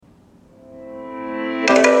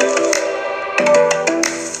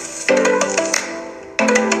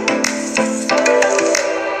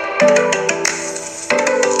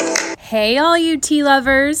Hey, all you tea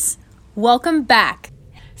lovers. Welcome back.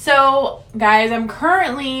 So, guys, I'm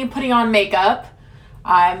currently putting on makeup.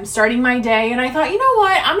 I'm starting my day, and I thought, you know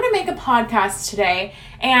what? I'm going to make a podcast today.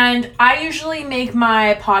 And I usually make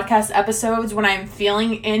my podcast episodes when I'm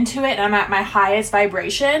feeling into it and I'm at my highest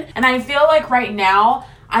vibration. And I feel like right now,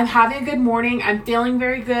 I'm having a good morning. I'm feeling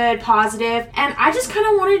very good, positive, and I just kind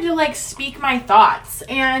of wanted to speak my thoughts.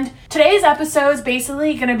 And today's episode is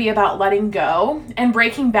basically going to be about letting go and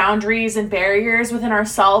breaking boundaries and barriers within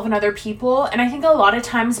ourselves and other people. And I think a lot of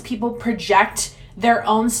times people project their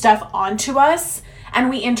own stuff onto us, and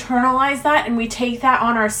we internalize that and we take that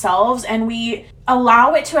on ourselves and we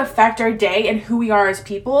allow it to affect our day and who we are as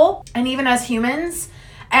people and even as humans.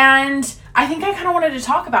 And I think I kind of wanted to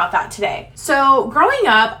talk about that today. So growing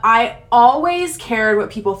up, I always cared what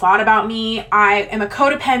people thought about me. I am a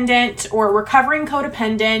codependent or recovering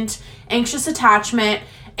codependent, anxious attachment,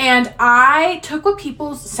 and I took what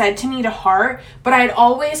people said to me to heart, but I'd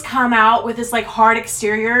always come out with this hard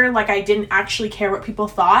exterior, like I didn't actually care what people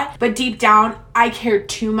thought, but deep down, I cared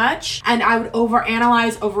too much, and I would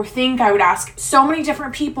overanalyze, overthink. I would ask so many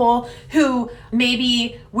different people who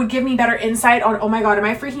maybe would give me better insight on, oh my God, am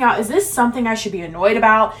I freaking out? Is this something I should be annoyed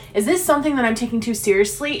about? Is this something that I'm taking too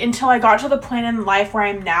seriously? Until I got to the point in life where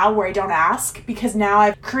I'm now, where I don't ask, because now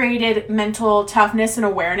I've created mental toughness and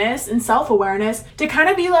awareness and self-awareness to kind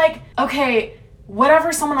of be like, okay,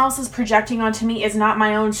 whatever someone else is projecting onto me is not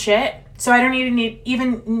my own shit. So I don't even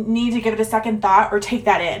need to give it a second thought or take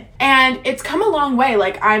that in. And it's come a long way.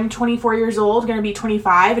 I'm 24 years old, going to be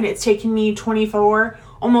 25, and it's taken me 24,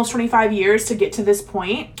 almost 25 years to get to this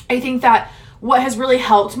point. I think that what has really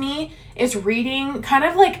helped me is reading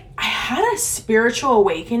I had a spiritual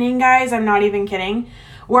awakening, guys. I'm not even kidding.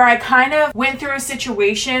 Where I kind of went through a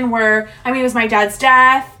situation where, it was my dad's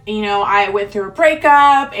death. I went through a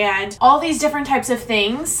breakup and all these different types of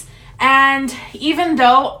things. And even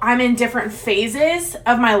though I'm in different phases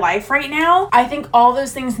of my life right now, I think all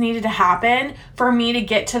those things needed to happen for me to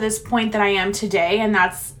get to this point that I am today. And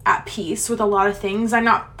that's at peace with a lot of things. I'm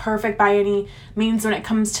not perfect by any means when it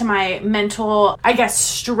comes to my mental,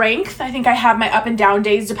 strength. I think I have my up and down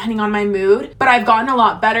days depending on my mood, but I've gotten a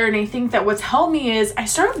lot better. And I think that what's helped me is I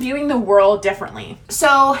started viewing the world differently.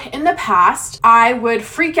 So in the past, I would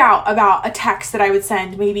freak out about a text that I would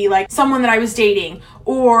send, maybe someone that I was dating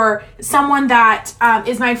or someone that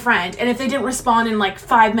is my friend. And if they didn't respond in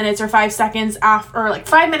 5 minutes or 5 seconds after, or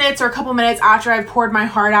 5 minutes or a couple minutes after I've poured my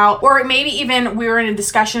heart out, or maybe even we were in a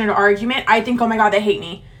discussion, an argument, I think, oh my God, they hate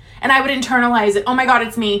me. And I would internalize it. Oh my God,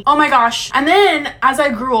 it's me. Oh my gosh. And then as I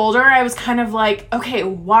grew older, I was kind of okay,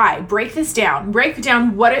 why? Break this down. Break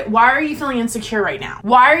down why are you feeling insecure right now?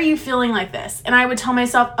 Why are you feeling like this? And I would tell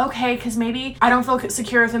myself, okay, because maybe I don't feel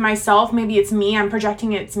secure within myself. Maybe it's me. I'm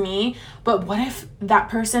projecting it's me. But what if that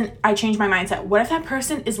person, I changed my mindset. What if that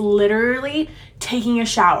person is literally taking a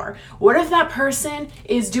shower? What if that person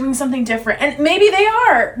is doing something different? And maybe they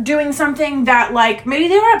are doing something that maybe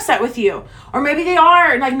they are upset with you, or maybe they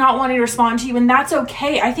are not wanting to respond to you, and that's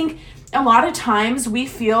okay. I think a lot of times we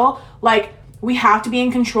feel like we have to be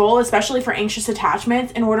in control, especially for anxious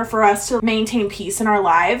attachments, in order for us to maintain peace in our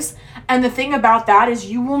lives. And the thing about that is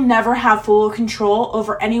you will never have full control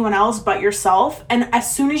over anyone else but yourself. And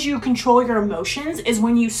as soon as you control your emotions is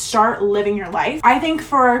when you start living your life. I think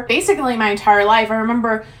for basically my entire life, I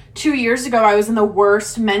remember 2 years ago, I was in the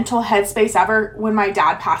worst mental headspace ever when my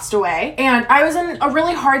dad passed away. And I was in a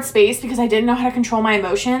really hard space because I didn't know how to control my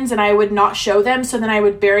emotions and I would not show them. So then I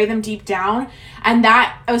would bury them deep down. And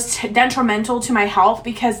that was detrimental to my health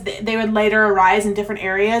because they would later arise in different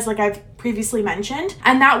areas, like I've previously mentioned.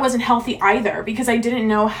 And that wasn't healthy either because I didn't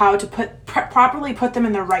know how to properly put them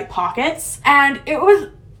in the right pockets. And it was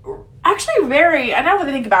actually I now that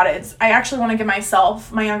I think about it, I actually want to give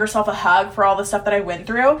my younger self a hug for all the stuff that I went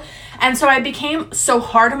through. And so I became so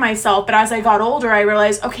hard on myself. But as I got older, I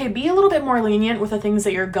realized, okay, be a little bit more lenient with the things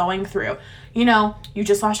that you're going through. You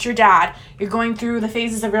just lost your dad. You're going through the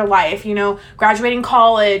phases of your life, graduating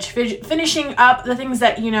college, finishing up the things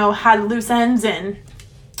that, had loose ends in.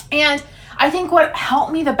 And I think what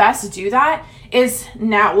helped me the best to do that is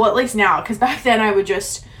now, well, at least now, because back then I would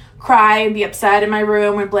just cry and be upset in my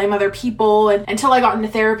room and blame other people. And until I got into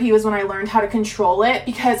therapy was when I learned how to control it,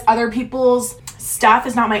 because other people's stuff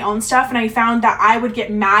is not my own stuff. And I found that I would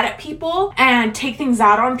get mad at people and take things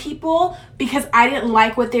out on people because I didn't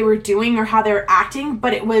like what they were doing or how they were acting,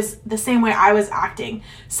 but it was the same way I was acting.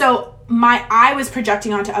 So I was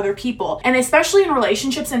projecting onto other people. And especially in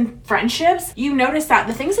relationships and friendships, you notice that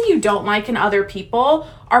the things that you don't like in other people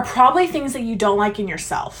are probably things that you don't like in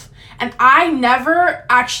yourself. And I never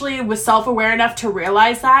actually was self-aware enough to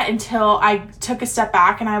realize that until I took a step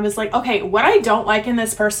back and I was like, okay, what I don't like in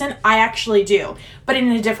this person, I actually do, but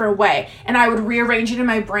in a different way. And I would rearrange it in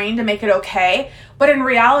my brain to make it okay. But in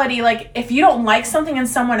reality, like, if you don't like something in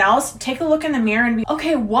someone else, take a look in the mirror and be,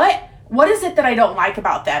 okay, what is it that I don't like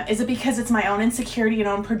about them? Is it because it's my own insecurity and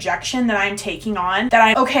own projection that I'm taking on?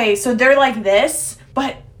 Okay, so they're like this,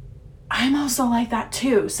 but I'm also like that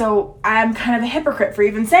too. So I'm kind of a hypocrite for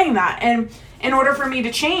even saying that. And in order for me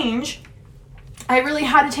to change, I really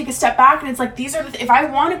had to take a step back. And it's like, if I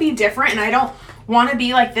want to be different and I don't want to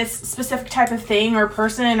be like this specific type of thing or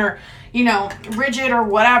person or, rigid or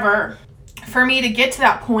whatever, for me to get to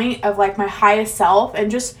that point of like my highest self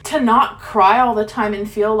and just to not cry all the time and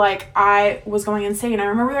feel like I was going insane. I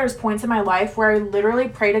remember there was points in my life where I literally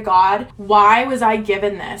pray to God, why was I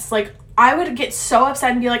given this? Like, I would get so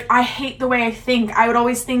upset and be like, I hate the way I think. I would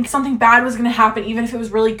always think something bad was going to happen, even if it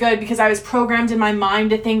was really good, because I was programmed in my mind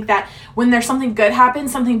to think that when there's something good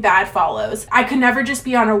happens, something bad follows. I could never just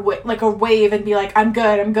be on a wave and be like, I'm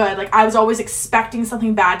good. Like, I was always expecting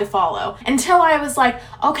something bad to follow until I was like,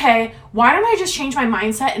 okay, why don't I just change my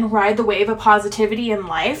mindset and ride the wave of positivity in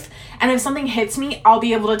life? And if something hits me, I'll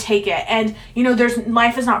be able to take it. And,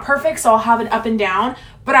 life is not perfect, so I'll have an up and down,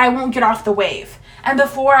 but I won't get off the wave. And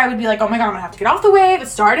before I would be like, oh my God, I'm gonna have to get off the wave and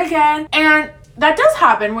start again. And that does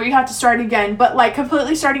happen where you have to start again, but like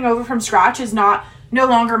completely starting over from scratch is no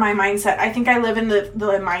longer my mindset. I think I live in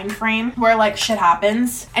the mind frame where like shit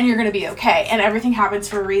happens and you're gonna be okay and everything happens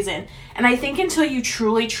for a reason. And I think until you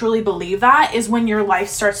truly, truly believe that is when your life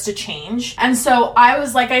starts to change. And so I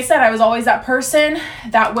was always that person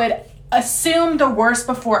that would assume the worst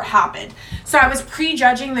before it happened. So I was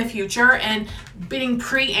prejudging the future and being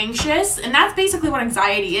pre-anxious. And that's basically what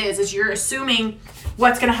anxiety is you're assuming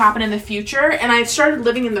what's going to happen in the future. And I started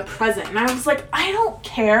living in the present. And I was like, I don't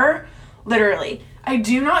care. Literally, I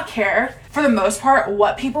do not care for the most part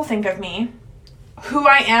what people think of me. Who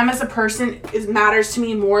I am as a person matters to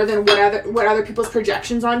me more than what other people's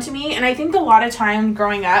projections onto me. And I think a lot of time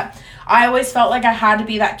growing up, I always felt like I had to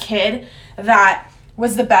be that kid that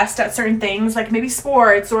was the best at certain things, like maybe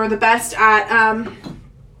sports, or the best at,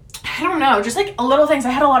 I don't know, just like little things. I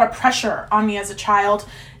had a lot of pressure on me as a child,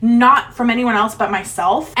 not from anyone else but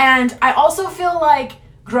myself. And I also feel like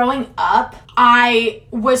growing up, I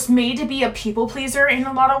was made to be a people pleaser in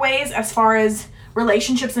a lot of ways as far as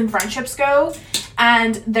relationships and friendships go.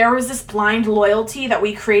 And there was this blind loyalty that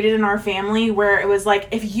we created in our family where it was like,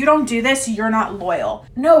 if you don't do this, you're not loyal.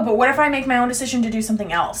 No, but what if I make my own decision to do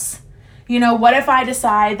something else? What if I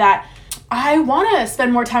decide that I want to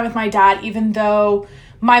spend more time with my dad, even though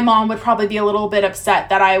my mom would probably be a little bit upset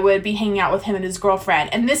that I would be hanging out with him and his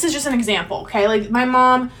girlfriend. And this is just an example, okay? Like, my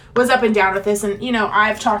mom was up and down with this, and,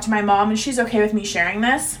 I've talked to my mom, and she's okay with me sharing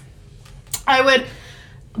this. I would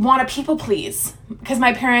want to people please because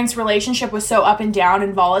my parents' relationship was so up and down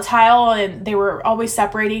and volatile, and they were always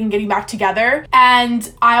separating and getting back together. And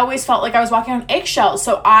I always felt like I was walking on eggshells.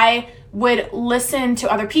 So I would listen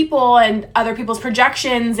to other people and other people's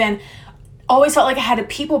projections and always felt like I had to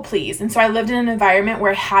people please. And so I lived in an environment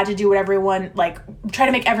where I had to do what try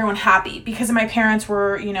to make everyone happy because my parents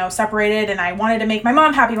were, separated, and I wanted to make my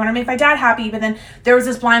mom happy, wanted to make my dad happy. But then there was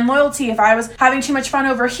this blind loyalty. If I was having too much fun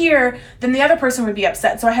over here, then the other person would be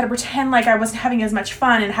upset. So I had to pretend like I wasn't having as much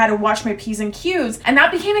fun and had to watch my P's and Q's. And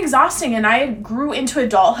that became exhausting. And I grew into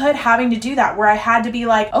adulthood having to do that, where I had to be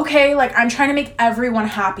like, okay, like I'm trying to make everyone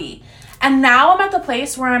happy. And now I'm at the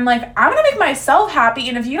place where I'm like, I'm going to make myself happy.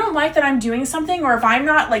 And if you don't like that I'm doing something, or if I'm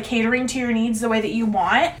not like catering to your needs the way that you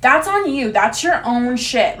want, that's on you. That's your own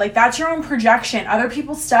shit. Like, that's your own projection. Other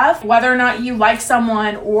people's stuff, whether or not you like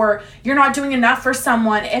someone or you're not doing enough for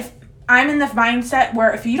someone. If I'm in the mindset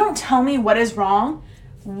where if you don't tell me what is wrong,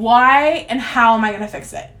 why and how am I going to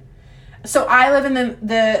fix it? So I live in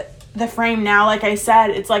the frame now. Like I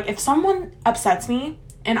said, it's like if someone upsets me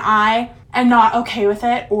and I am not okay with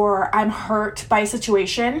it, or I'm hurt by a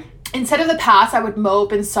situation, instead of the past, I would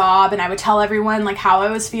mope and sob and I would tell everyone like how I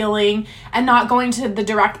was feeling and not going to the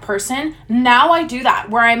direct person. Now I do that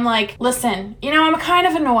where I'm like, listen, I'm kind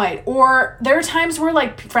of annoyed. Or there are times where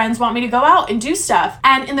like friends want me to go out and do stuff.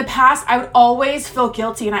 And in the past, I would always feel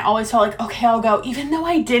guilty, and I always felt like, okay, I'll go, even though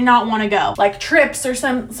I did not want to go. Like trips or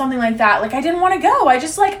something like that. Like I didn't want to go. I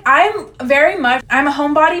just I'm a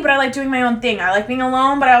homebody, but I like doing my own thing. I like being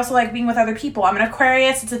alone, but I also like being with other people. I'm an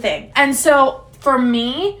Aquarius. It's a thing. And so for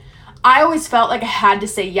me, I always felt like I had to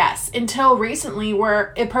say yes until recently,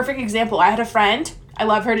 where a perfect example, I had a friend I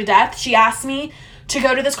love her to death. She asked me to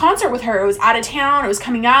go to this concert with her. It was out of town. It was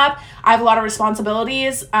coming up. I have a lot of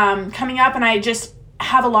responsibilities coming up, and I just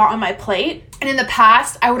have a lot on my plate. And in the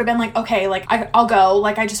past, I would have been like, okay, like I'll go.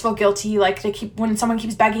 Like, I just feel guilty. Like, when someone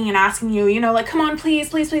keeps begging and asking you, like, come on, please,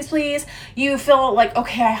 please, please, please. You feel like,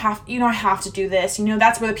 okay, I have to do this.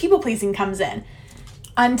 That's where the people pleasing comes in.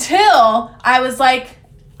 Until I was like,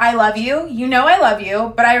 I love you. I love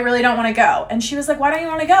you, but I really don't want to go. And she was like, why don't you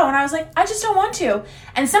want to go? And I was like, I just don't want to.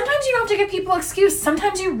 And sometimes you don't have to give people excuse.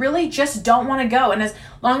 Sometimes you really just don't want to go. And as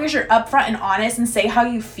long as you're upfront and honest and say how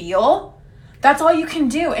you feel, that's all you can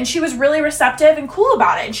do. And she was really receptive and cool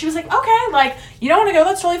about it. And she was like, okay, like, you don't want to go,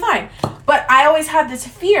 that's totally fine. But I always had this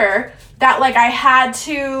fear that, like, I had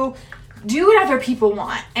to do what other people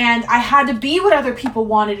want, and I had to be what other people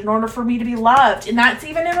wanted in order for me to be loved. And that's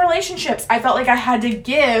even in relationships. I felt like I had to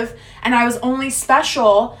give, and I was only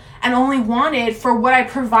special and only wanted for what I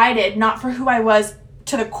provided, not for who I was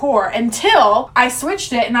to the core, until I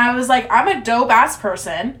switched it and I was like, I'm a dope ass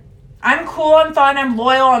person. I'm cool, I'm fun, I'm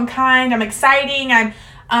loyal, I'm kind, I'm exciting, I'm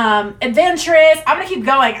adventurous. I'm gonna keep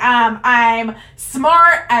going. I'm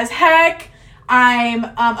smart as heck. I'm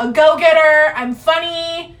a go-getter. I'm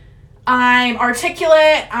funny. I'm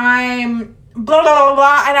articulate, I'm blah, blah, blah,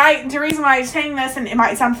 blah. And the reason why I'm saying this, and it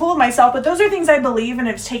might sound full of myself, but those are things I believe, and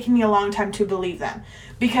it's taken me a long time to believe them.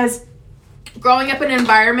 Because growing up in an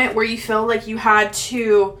environment where you feel like you had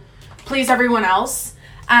to please everyone else,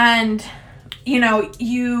 and,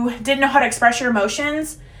 you didn't know how to express your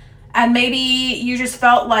emotions, and maybe you just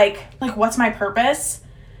felt like, what's my purpose?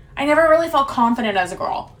 I never really felt confident as a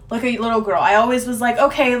girl. Like a little girl. I always was like,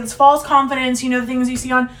 okay, this false confidence, the things you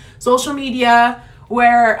see on social media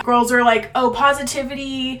where girls are like, oh,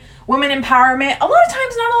 positivity, women empowerment. A lot of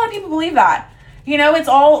times, not a lot of people believe that. It's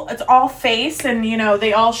all face, and,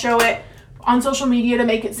 they all show it on social media to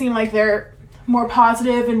make it seem like they're more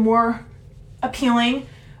positive and more appealing.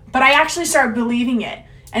 But I actually started believing it.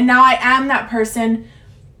 And now I am that person,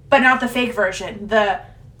 but not the fake version.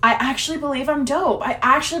 I actually believe I'm dope. I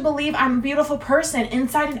actually believe I'm a beautiful person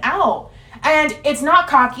inside and out. And it's not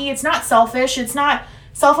cocky. It's not selfish. It's not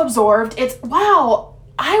self-absorbed. It's, wow,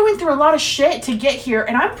 I went through a lot of shit to get here,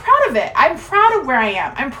 and I'm proud of it. I'm proud of where I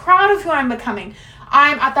am. I'm proud of who I'm becoming.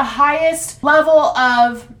 I'm at the highest level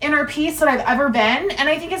of inner peace that I've ever been. And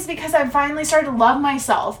I think it's because I've finally started to love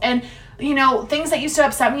myself. And, things that used to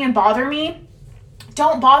upset me and bother me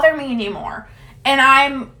don't bother me anymore. And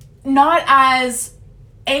I'm not as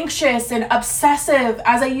anxious and obsessive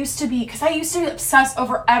as I used to be, because I used to obsess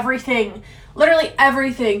over everything, literally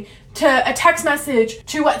everything, to a text message,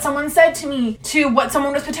 to what someone said to me, to what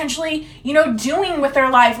someone was potentially, doing with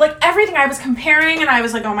their life, like everything. I was comparing, and I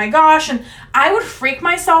was like, oh my gosh, and I would freak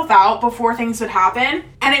myself out before things would happen,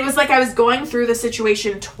 and it was like I was going through the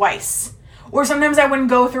situation twice. Or sometimes I wouldn't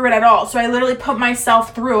go through it at all. So I literally put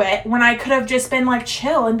myself through it when I could have just been like,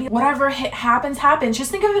 chill and be, whatever happens.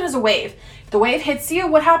 Just think of it as a wave. If the wave hits you,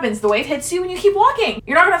 what happens? The wave hits you and you keep walking.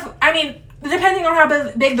 You're not gonna, depending on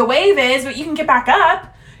how big the wave is, but you can get back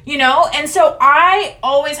up, And so I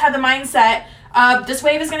always had the mindset of, this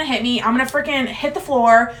wave is gonna hit me. I'm gonna freaking hit the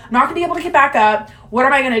floor. I'm not gonna be able to get back up. What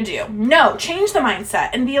am I gonna do? No, change the mindset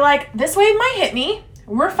and be like, this wave might hit me.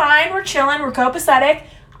 We're fine. We're chilling. We're copacetic.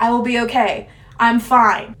 I will be okay. I'm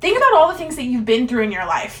fine. Think about all the things that you've been through in your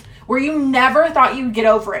life where you never thought you'd get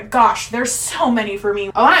over it. Gosh, there's so many for me.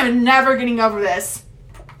 Oh, I'm never getting over this.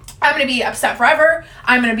 I'm going to be upset forever.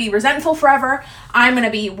 I'm going to be resentful forever. I'm going to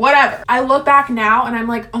be whatever. I look back now and I'm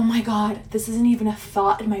like, oh my God, this isn't even a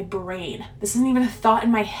thought in my brain. This isn't even a thought in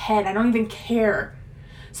my head. I don't even care.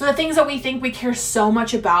 So the things that we think we care so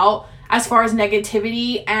much about as far as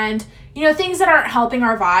negativity and, things that aren't helping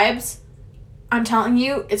our vibes, I'm telling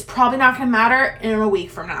you, it's probably not going to matter in a week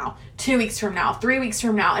from now, 2 weeks from now, 3 weeks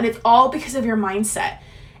from now. And it's all because of your mindset.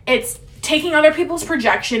 It's taking other people's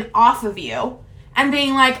projection off of you and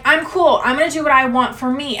being like, I'm cool. I'm going to do what I want for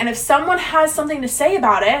me. And if someone has something to say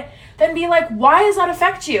about it, then be like, why does that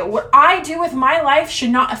affect you? What I do with my life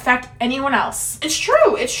should not affect anyone else. It's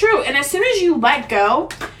true. It's true. And as soon as you let go,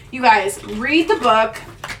 you guys, read the book,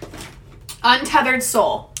 Untethered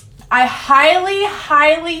Soul. I highly,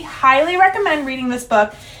 highly, highly recommend reading this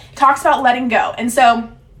book. It talks about letting go. And so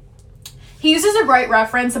he uses a great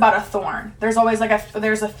reference about a thorn. There's always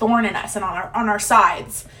there's a thorn in us and on our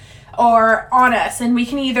sides or on us. And we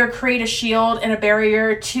can either create a shield and a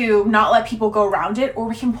barrier to not let people go around it, or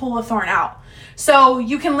we can pull the thorn out. So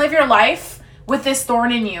you can live your life with this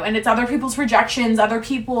thorn in you, and it's other people's rejections, other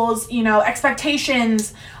people's,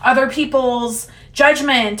 expectations, other people's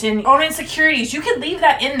judgment and own insecurities. You could leave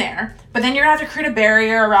that in there, but then you're gonna have to create a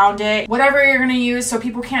barrier around it, whatever you're gonna use so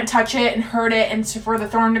people can't touch it and hurt it and for the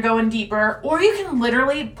thorn to go in deeper. Or you can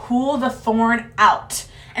literally pull the thorn out.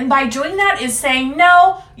 And by doing that is saying,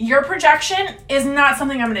 no, your projection is not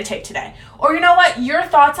something I'm gonna take today. Or you know what, your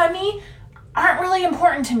thoughts on me aren't really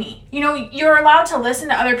important to me. You're allowed to listen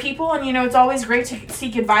to other people, and it's always great to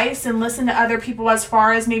seek advice and listen to other people as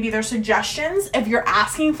far as maybe their suggestions if you're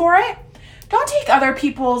asking for it. Don't take other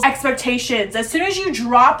people's expectations. As soon as you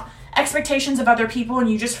drop expectations of other people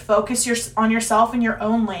and you just focus on yourself in your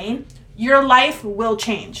own lane, your life will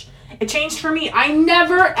change. It changed for me. I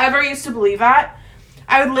never ever used to believe that.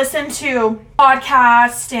 I would listen to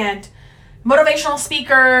podcasts and motivational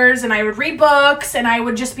speakers, and I would read books, and I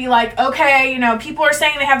would just be like, okay, people are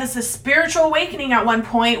saying they have this spiritual awakening at one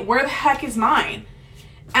point. Where the heck is mine?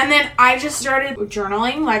 And then I just started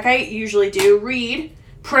journaling like I usually do, read,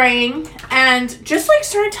 praying, and just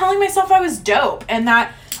started telling myself I was dope and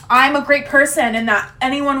that I'm a great person and that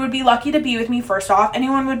anyone would be lucky to be with me. First off,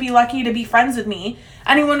 anyone would be lucky to be friends with me.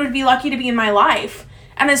 Anyone would be lucky to be in my life.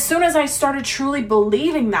 And as soon as I started truly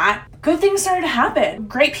believing that, good things started to happen.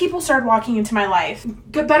 Great people started walking into my life.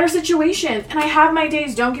 Good, better situations. And I have my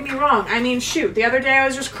days, don't get me wrong. I mean, shoot, the other day I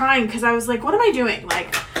was just crying because I was like, what am I doing?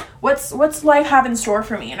 What's life have in store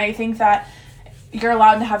for me? And I think that you're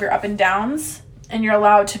allowed to have your up and downs, and you're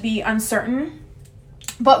allowed to be uncertain.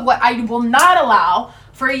 But what I will not allow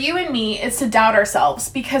for you and me is to doubt ourselves,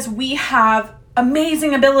 because we have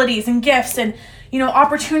amazing abilities and gifts and,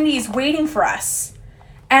 opportunities waiting for us.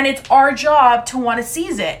 And it's our job to want to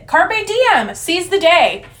seize it. Carpe diem, seize the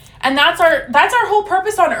day. And that's our whole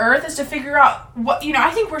purpose on earth, is to figure out what,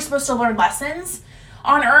 I think we're supposed to learn lessons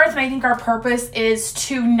on earth. And I think our purpose is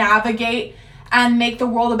to navigate and make the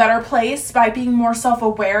world a better place by being more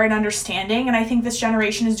self-aware and understanding. And I think this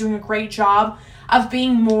generation is doing a great job of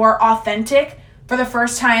being more authentic for the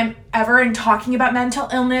first time ever in talking about mental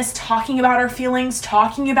illness, talking about our feelings,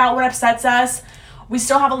 talking about what upsets us. We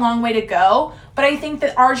still have a long way to go, but I think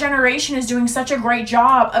that our generation is doing such a great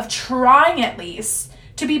job of trying, at least,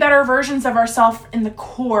 to be better versions of ourselves in the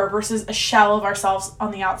core versus a shell of ourselves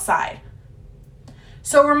on the outside.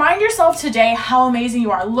 So remind yourself today how amazing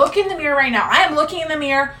you are. Look in the mirror right now. I am looking in the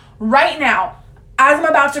mirror right now as I'm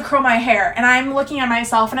about to curl my hair, and I'm looking at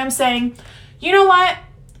myself and I'm saying, you know what?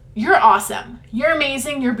 You're awesome. You're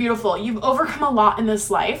amazing. You're beautiful. You've overcome a lot in this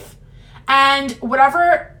life, and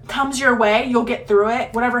whatever comes your way, you'll get through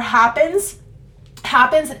it. Whatever happens,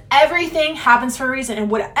 and everything happens for a reason. And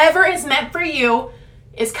whatever is meant for you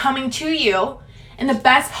is coming to you in the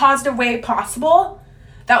best positive way possible.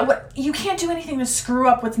 You can't do anything to screw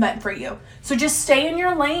up what's meant for you. So just stay in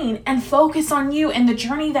your lane and focus on you and the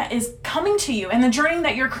journey that is coming to you and the journey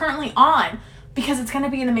that you're currently on, because it's going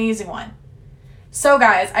to be an amazing one. So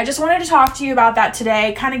guys, I just wanted to talk to you about that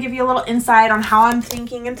today, kind of give you a little insight on how I'm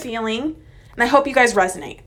thinking and feeling. And I hope you guys resonate.